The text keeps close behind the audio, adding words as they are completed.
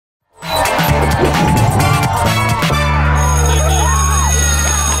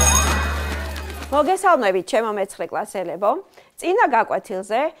მოგესალმებით, ჩემო მეცხრე კლასელებო. წინა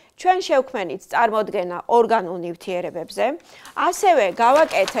გაკვეთილზე ჩვენ შევქმნით წარმოდგენა ორგანულ ნივთიერებებზე. ასევე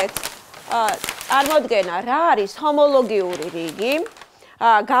გავაკეთეთ წარმოდგენა რა არის ჰომოლოგიური რიგი.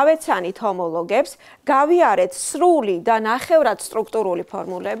 გავეცანით ჰომოლოგებს, გავიარეთ სრული და ნახევრად სტრუქტურული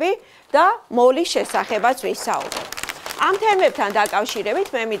ფორმულები და მოლის შესახებაც ვისაუბრეთ. ამ თემებთან დაკავშირებით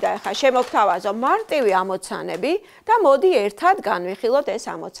მე მინდა ახლა შემოგთავაზო მარტივი ამოცანები და მოდი ერთად განვიხილოთ ეს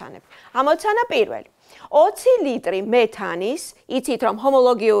ამოცანები. ამოცანა პირველი. 20 ლიტრი მეთანის, იცით რომ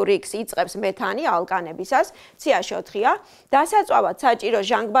ჰომოლოგიურ რიგს იწყებს მეთანი ალკანებისას, ციაში 4-ია, დასაწვავად საჭირო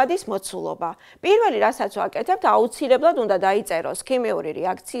ჟანგბადის მოცულობა. პირველი, რასაც ვაკეთებთ, აუცილებლად უნდა დაიწეროს ქიმიური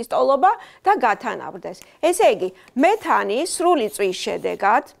რეაქციის ტოლობა და გათანაბრდეს. ესე იგი, მეთანი სრული წვის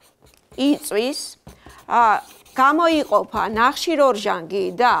შედეგად იწვის გამოიყოფა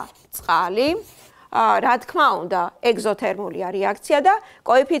ნახშირორჟანგი და წყალი, რა თქმა უნდა, ეგზოთერმულია რეაქცია და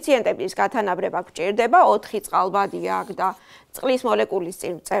კოეფიციენტების გათანაბრება გვჭირდება 4 წყალბადია აქ და წყლის მოლეკულის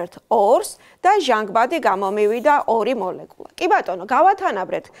წინ წერთ 2-ს და ჟანგბადი გამომივიდა 2 მოლეკულა. კი ბატონო,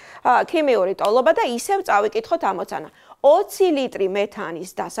 გავათანაბრეთ ქიმიური ტოლობა და ისევ წავიკითხოთ ამოცანა. 20 ლიტრი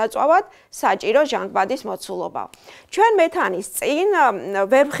მეთანის დასაწვავად საჭირო ჟანგბადის მოცულობა. ჩვენ მეთანის წინ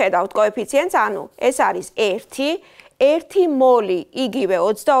ვერ ვხედავთ კოეფიციენტს, ანუ ეს არის 1 მოლი იგივე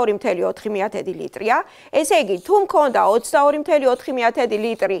 22.4 ლიტრია. ესე იგი, თუ მქონდა 22.4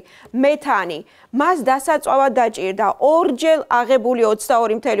 ლიტრი მეთანი, მას დასაწვავად დაჭირდა ორჯერ აღებული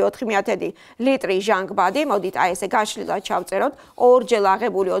 22.4 ლიტრი ჟანგბადი. მოდით, აი ესე გაშლილად ჩავწეროთ, ორჯერ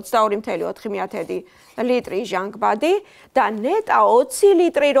აღებული 22.4 ლიტრი ჟანგბადი და ნეტა 20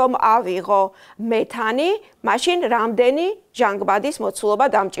 ლიტრი რომ ავიღო მეთანი, მაშინ რამდენი ჟანგბადის მოცულობა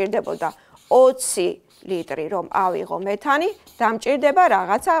დამჭირდებოდა? 20 ლიტრი რომ ავიღო მეთანი, დამჭირდება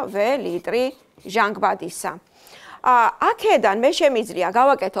რაღაცა V ლიტრი ჟანგბადისა. აქედან მე შემიძლია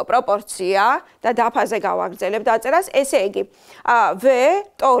გავაკეთო პროპორცია და დაფაზე გავაგრძელებ დაწერას. ესე იგი, V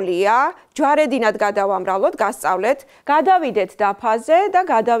ტოლია, ჯვარედინად გადავამრავლოთ, გასწავლეთ, გადავიდეთ დაფაზე და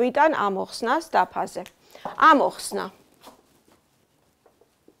გადავიტან ამოხსნას დაფაზე. ამოხსნა.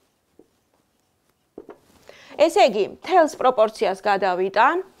 ესე იგი, მთელს პროპორციას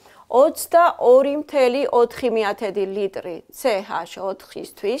გადავიტან 22.4 ლიტრი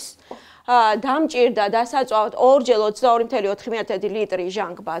CH4-ისთვის დამჭირდა დასაწვავად ორჯერ 22.4 ლიტრი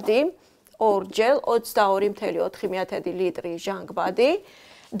ჟანგბადი, ორჯერ 22.4 ლიტრი ჟანგბადი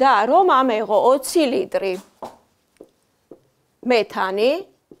და რომ ამეღო 20 ლიტრი მეთანი,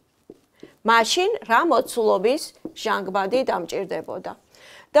 მაშინ რა მოცულობის ჟანგბადი დამჭირდებოდა.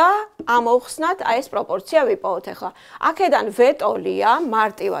 და ამოვხსნათ, აი ეს პროპორცია ვიპოვოთ ახლა. აქედან ვეტოლია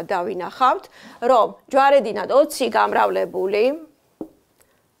მარტივად დავინახავთ, რომ ჯვარედინად 20 გამრავლებული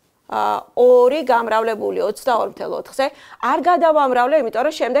 2 გამრავლებული 22.4-ზე არ გადავამრავლე, იმიტომ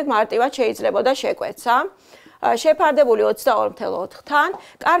რომ შემდეგ მარტივად შეიძლებოდა შეკვეცა. შეფარდებული 22.4-თან,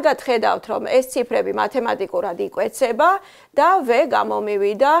 კარგად ხედავთ, რომ ეს ციფრები მათემატიკურად იკვეცება და V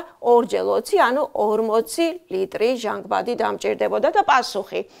გამომივიდა ორჯერ 20, ანუ 40 ლიტრი ჟანგბადი დამჭირდებოდა და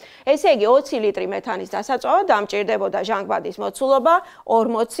პასუხი. ესე იგი, 20 ლიტრი მეთანის დასაწვავად დამჭირდებოდა ჟანგბადის მოცულობა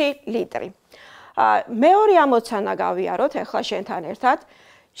 40 ლიტრი. მეორე ამოცანა გავიაროთ ახლა შენთან ერთად.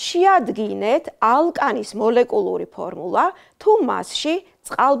 შეადგინეთ ალკანის მოლეკულური ფორმულა, თუ მასში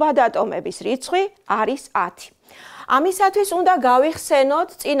წყალბად ატომების რიცხვი არის 10. ამისათვის უნდა გავიხსენოთ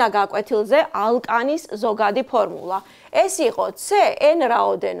წინა გაკვეთილზე ალკანის ზოგადი ფორმულა. ეს იყო CN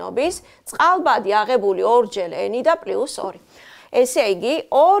რაოდენობის წყალბადი აღებული ორჯერ N და პლუს 2. ესე იგი,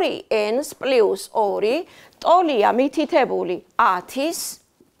 2N პლუს 2 ტოლია მითითებული 10-ის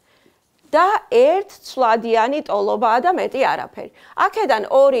და 1 ცვლადიანი ტოლობაა და მეტი არაფერი.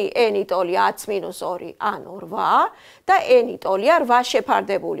 აქედან 2N ტოლი 10-2, ანუ 8 და N ტოლია 8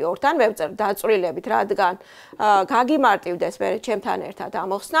 შეფარდებული 2-თან მევწერთ დაწვრილებით, რადგან გაგიმარტივდეს მე ჩემთან ერთად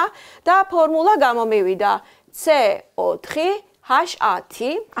ამოხსნა და ფორმულა გამომივიდა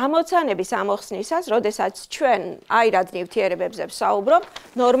C4H10. ამოცანების ამოხსნისას, როდესაც ჩვენ აირად ნივთიერებებზე ვსაუბრობ,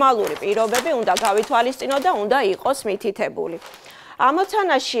 ნორმალური პირობები უნდა გავითვალისწინოთ და უნდა იყოს მითითებული.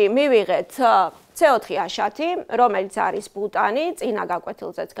 ამოცანაში მივიღეთ C4H10, რომელიც არის ბუტანი, წინა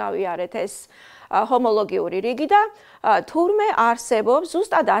გაკვეთილზეც გავიარეთ ეს ჰომოლოგიური რიგი და თურმე არსებობს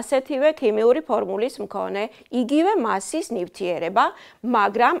ზუსტად ასეთივე ქიმიური ფორმულის მქონე იგივე მასის ნივთიერება,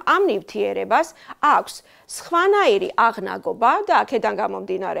 მაგრამ ამ ნივთიერებას აქვს სხვანაირი აღნაგობა და აქედან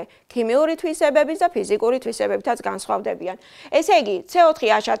გამომდინარე ქიმიური თვისებების და ფიზიკური თვისებებითაც განსხვავდებიან. ესე იგი,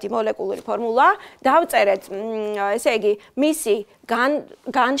 C4H10 მოლეკულური ფორმულა დავწერეთ, ესე იგი, მისი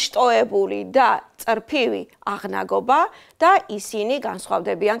განშტოებული და წრფივი აღნაგობა და ისინი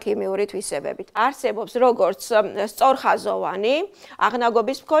განსხვავდებიან ქიმიური თვისებებით. არსებობს როგორც სწორხაზოვანი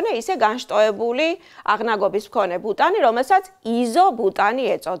აღნაგობის მქონე, ისე განშტოებული აღნაგობის მქონე ბუტანი, რომელსაც იზობუტანი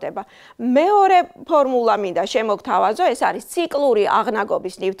ეწოდება. მეორე ფორმულა მინდა შემოგთავაზო, ეს არის ციკლური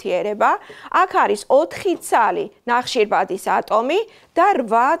აღნაგობის ნივთიერება. აქ არის 4 ცალი ნახშირბადის ატომი და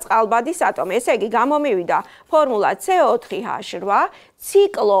 8 წყალბადის ატომი. ესე იგი, გამომივიდა ფორმულა C4H8,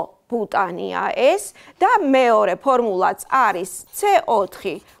 ციკლობუტანია ეს და მეორე ფორმულაც არის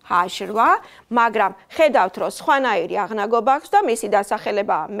C4H8, მაგრამ ხედავთ, რომ სხვანაირი აღნაგობა აქვს და მისი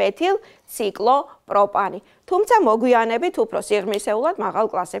დასახელებაა მეთილ ციკლოპროპანი. თუმცა მოგვიანებით უფრო სიღრმისეულად მაღალ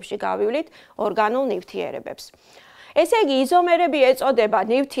კლასებში გავივლით ორგანულ ნივთიერებებს. ესე იგი, იზომერები ეწოდება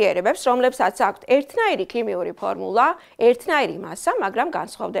ნივთიერებებს, რომლებსაც აქვთ ერთნაირი ქიმიური ფორმულა, ერთნაირი მასა, მაგრამ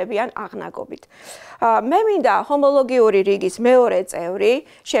განსხვავდებიან აღნაგობით. მე მინდა ჰომოლოგიური რიგის მეორე წევრი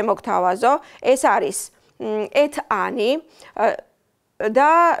შემოგთავაზო, ეს არის ეთანი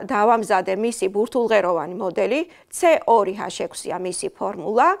და დავამზადე მისი ბურთულღეროვანი მოდელი, C2H6-ია მისი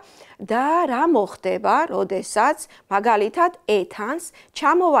ფორმულა და რა მოხდება, როდესაც მაგალითად ეთანს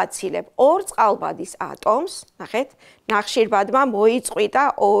ჩამოვაცილებ 2 წყალბადის ატომს, ნახეთ, ნახშირბადმა მოიწყვიტა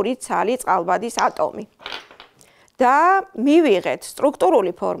 2 ცალი წყალბადის ატომი. და მივიღეთ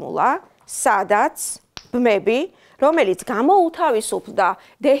სტრუქტურული ფორმულა, სადაც ბმები, რომელიც გამოუთავისუფლდა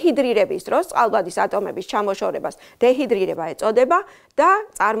დეჰიდრირების დროს წყალბადის ატომების ჩამოშორებას დეჰიდრირება ეწოდება და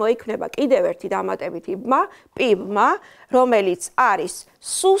წარმოიქმნება კიდევ ერთი დამატებითი ბმა, პი-ბმა, რომელიც არის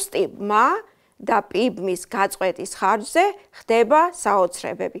სუსტი ბმა და პი-ბმის გაწყვეტის ხარჯზე ხდება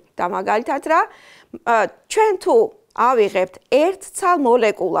საოცრებები. და მაგალითად რა, ჩვენ თუ ავიღებთ ერთ ცალ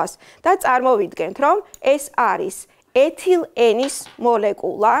მოლეკულას და წარმოვიდგენთ, რომ ეს არის ეთილენის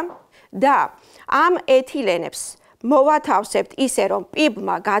მოლეკულა და ამ ეთილენებს მოვათავსებთ ისე, რომ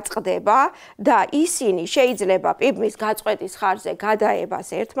პი-ბმა გაწყდება და ისინი შეიძლება პი-ბმის გაწყვეტის ხარჯზე გადაებას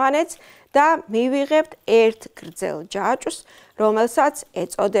ერთმანეთს და მივიღებთ ერთ გრძელ ჯაჭვს, რომელსაც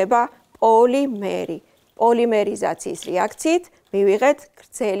ეწოდება პოლიმერი. პოლიმერიზაციის რეაქციით მივიღეთ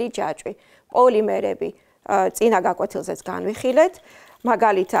გრძელი ჯაჭვი. პოლიმერები წინა გაკვეთილზეც განვიხილეთ,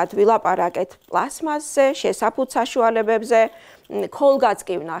 მაგალითად ვილაპარაკეთ პლასმასზე, შესაფუთ საშუალებებზე, ქოლგაც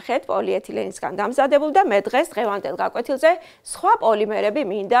კი ვნახეთ პოლიეთილენისგან დამზადებული და მე დღეს დღევანდელ გაკვეთილზე სხვა პოლიმერები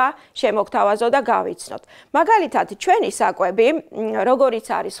მინდა შემოგთავაზო და გავიცნოთ. მაგალითად, ჩვენი საკვები, როგორიც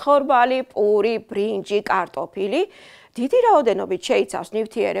არის ხორბალი, პური, ბრინჯი, კარტოფილი, დიდი რაოდენობით შეიცავს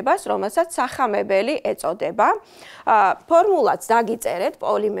ნივთიერებას, რომელსაც სახამებელი ეწოდება. ფორმულაც დაგიწერეთ,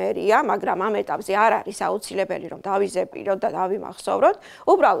 პოლიმერია, მაგრამ ამ ეტაპზე არ არის აუცილებელი, რომ დავიზეპიროთ და დავიმახსოვროთ.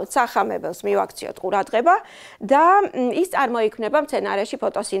 უბრალოდ სახამებელს მივაქციოთ ყურადღება და ის წარმოიქმნება მცენარეში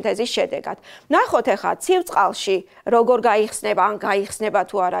ფოტოსინთეზის შედეგად. ნახოთ ახლა ცივ წყალში როგორ გაიხსნება, ან გაიხსნება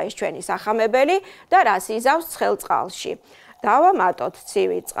თუ არა ეს ჩვენი სახამებელი და რას იზავს ცხელ წყალში. დავამატოთ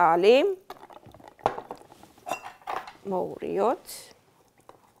ცივი წყალი. მოურიოთ.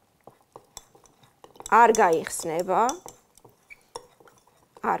 არ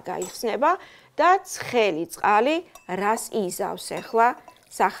გაიხსნება და ცხელი წყალი რას იზავს ახლა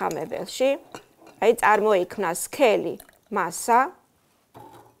სახამებელში? აი წარმოიქმნა სქელი მასა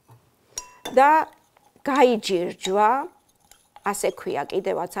და გაიჯირჯვა, ასე ქვია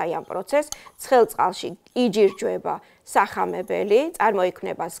კიდევაც აი ამ პროცესს, ცხელ წყალში იჯირჯვება სახამებელი,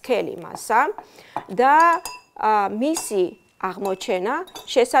 წარმოიქმნება სქელი მასა და მისი აღმოჩენა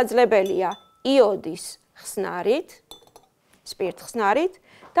შესაძლებელია იოდის ხსნარით, სპირტხსნარით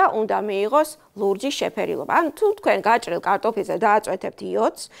და უნდა მიიღოს ლურჯი შეფერილობა. ან თუ თქვენ გაჭრილ კარტოფილზე დააწვეთებთ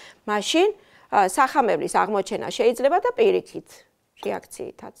იოდს, მაშინ სახამებლის აღმოჩენა შეიძლება და პირიქით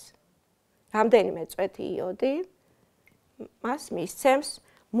რეაქციითაც. რამდენიმე წვეთი იოდი მას მისცემს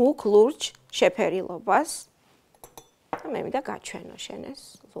მუქ ლურჯ შეფერილობას და მე მინდა გაჩვენო შენ ეს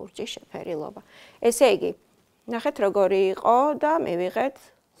ლურჯი შეფერილობა. ესე იგი, ნახეთ როგორი იყო და მივიღეთ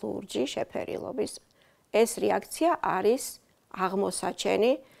ლურჯი შეფერილობის. ეს რეაქცია არის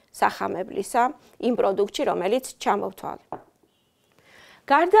აღმოსაჩენი სახამებლისა იმ პროდუქტში, რომელიც ჩამოვთვალე.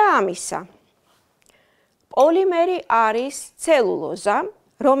 გარდა ამისა, პოლიმერი არის ცელულოზა,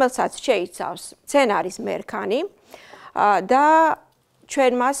 რომელსაც შეიცავს მცენარის მერქანი და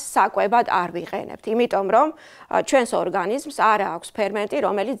ჩვენ მას საკვებად არ ვიყენებთ, იმიტომ რომ ჩვენს ორგანიზმს არ აქვს ფერმენტი,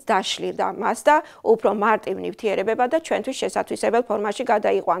 რომელიც დაშლიდა მას და უფრო მარტივ ნივთიერებება და ჩვენთვის შესათვისებელ ფორმაში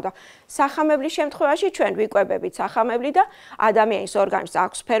გადაიყვანდა. სახამებლის შემთხვევაში ჩვენ ვიკვებებით სახამებლი და ადამიანის ორგანიზმს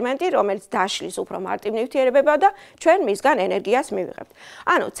აქვს ფერმენტი, რომელიც დაშლის უფრო მარტივ ნივთიერებება და ჩვენ მისგან ენერგიას მივიღებთ.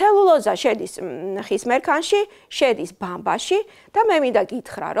 ანუ ცელულოზა შედის ხის მერქანში, შედის ბამბაში და მე მინდა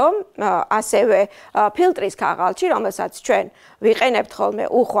გითხრა, რომ ასევე ფილტრის ქაღალდში, რომელსაც ჩვენ ვიყენებთ ხოლმე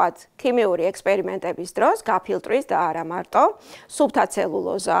უხვად ქიმიური ექსპერიმენტების დროს, გაფილტვის და არა მარტო, სუფთა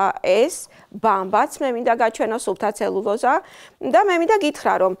ცელულოზა ეს, ბამბაც მე მინდა გაჩვენო სუფთა ცელულოზა და მე მინდა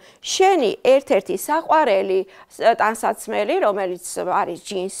გითხრა, რომ შენი ერთ-ერთი საყვარელი ტანსაცმელი, რომელიც არის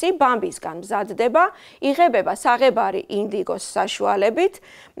ჯინსი, ბამბისგან მზადდება, იღებება საღებარი ინდიგოს საშუალებით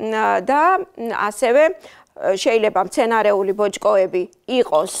და ასევე შეიძლება მცენარეული ბოჭკოები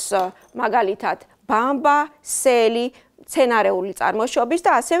იყოს მაგალითად ბამბა, სელი, მცენარეული წარმოშობის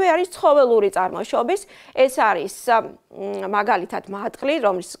და ასევე არის ცხოველური წარმოშობის. ეს არის მაგალითად მატყლი,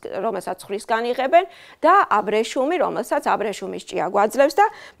 რომელსაც ხვისგან იღებენ და აბრეშუმი, რომელსაც აბრეშუმის ჭია გვაძლევს და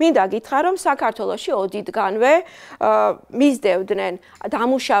მინდა გითხრა, რომ საქართველოში ოდითგანვე მისდევდნენ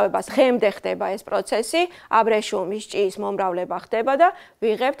დამუშავებას, ღემდე ხდება ეს პროცესი, აბრეშუმის ჭიის მომრავლება ხდება და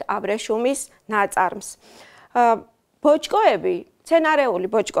ვიღებთ აბრეშუმის ნაწარმს. ბოჭკოები მცენარეული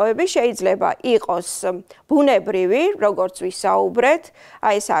ბოჭკოები შეიძლება იყოს ბუნებრივი, როგორც ვისაუბრეთ,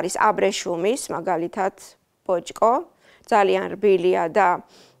 აი ეს არის აბრეშუმის, მაგალითად, ბოჭკო, ძალიან რბილია და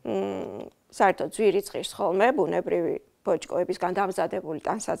საერთოდ ძვირი ცხირს ხოლმე ბუნებრივი ბოჭკოებისგან დამზადებული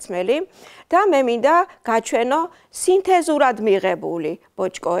ტანსაცმელი და მე მინდა გაჩვენო სინთეზურად მიღებული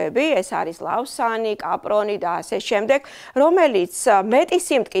ბოჭკოები, ეს არის ლავსანი, კაპრონი და ასე შემდეგ, რომელიც მეტი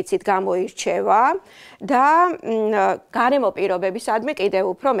სიმტკიცით გამოირჩევა და გარემო პირობებისადმი კიდევ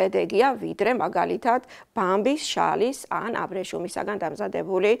უფრო მედეგია, ვიდრე მაგალითად ბამბის, შალის ან აბრეშუმისაგან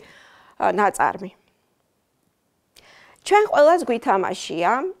დამზადებული ნაწარმი. ჩვენ ყველას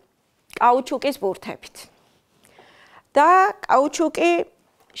გვითამაშია კაუჩუკის ბურთებით. და კაუჩუკი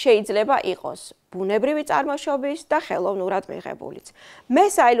შეიძლება იყოს ბუნებრივი წარმოშობის და ხელოვნურად მიღებულიც. მე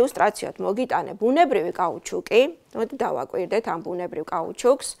საილუსტრაციოდ მოგიტანე ბუნებრივი კაუჩუკი, მოდი დავაკვირდეთ ამ ბუნებრივ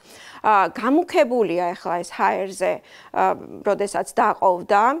კაუჩუკს. გამუქებულია ახლა ეს ჰაერზე, როდესაც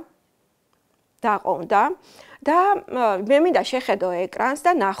დაყოვდა და მე მინდა შეხედო ეკრანს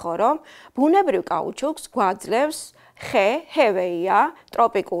და ნახო, რომ ბუნებრივ კაუჩუკს გვაძლევს ხე, ჰევეია,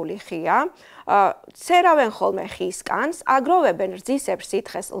 ტროპიკული ხეა, ცერავენ ხოლმე ხისკანს, აგროვებენ რძისებრ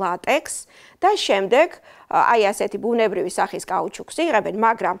სითხეს ლატექს და შემდეგ აი ასეთი ბუნებრივი სახის კაუჩუკს იღებენ,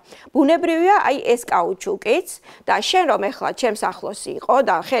 მაგრამ ბუნებრივია აი ეს კაუჩუკიც და შენ რომ ეხლა ჩემს ახლოს იყო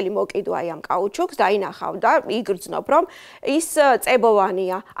და ხელი მოკიდო აი ამ კაუჩუკს და ინახავ და იგრძნობ, რომ ის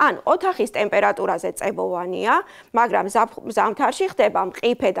წებოვანია, ან ოთახის ტემპერატურაზე წებოვანია, მაგრამ ზამთარში ხდება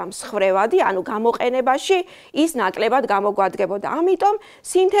მყიფე და მსხრევადი, ანუ გამოყენებაში ის ნაკლებად გამოგვადგებოდა. ამიტომ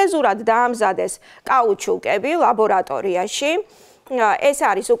სინთეზურად დაამზადეს კაუჩუკები ლაბორატორიაში. ეს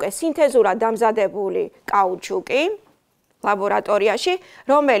არის უკვე სინთეზურად დამზადებული კაუჩუკი ლაბორატორიაში,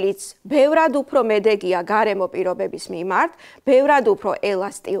 რომელიც ბევრად უფრო მედეგია გარემო პირობების მიმართ, ბევრად უფრო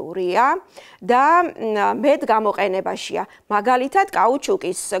ელასტიურია და მეტ გამოყენებაშია. მაგალითად,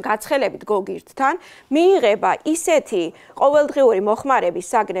 კაუჩუკის გაცხელებით გოგირდთან მიიღება ისეთი ყოველდღიური მოხმარების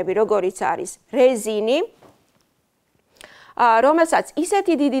საგნები, როგორიც არის რეზინი, რომელსაც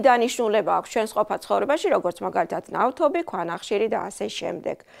ისეთი დიდი დანიშნულება აქვს ჩვენს ყოფა ცხოვრებაში, როგორც მაგალითად ნავთობი, ქვანახშირი და ასე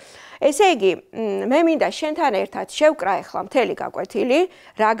შემდეგ. ესე იგი, მე მინდა შენთან ერთად შევკრა ახლა მთელი გაკვეთილი,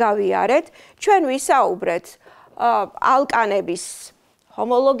 რა გავიარეთ, ჩვენ ვისაუბრეთ ალკანების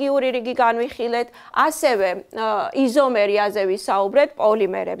ჰომოლოგიური რიგი განვიხილეთ, ასევე იზომერიაზე ვისაუბრეთ,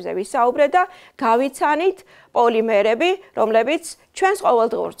 პოლიმერებზე ვისაუბრეთ და გავიცანით პოლიმერები, რომლებიც ჩვენს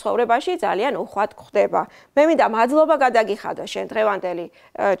ყოველდღიურ ცხოვრებაში ძალიან უხვად გვხდება. მე მინდა მადლობა გადაგიხადო შენ დღევანდელი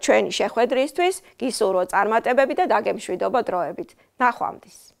ჩვენი შეხვედრისთვის, გისურვო წარმატებები და დაგემშვიდობო დროებით.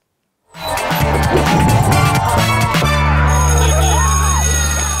 ნახვამდის.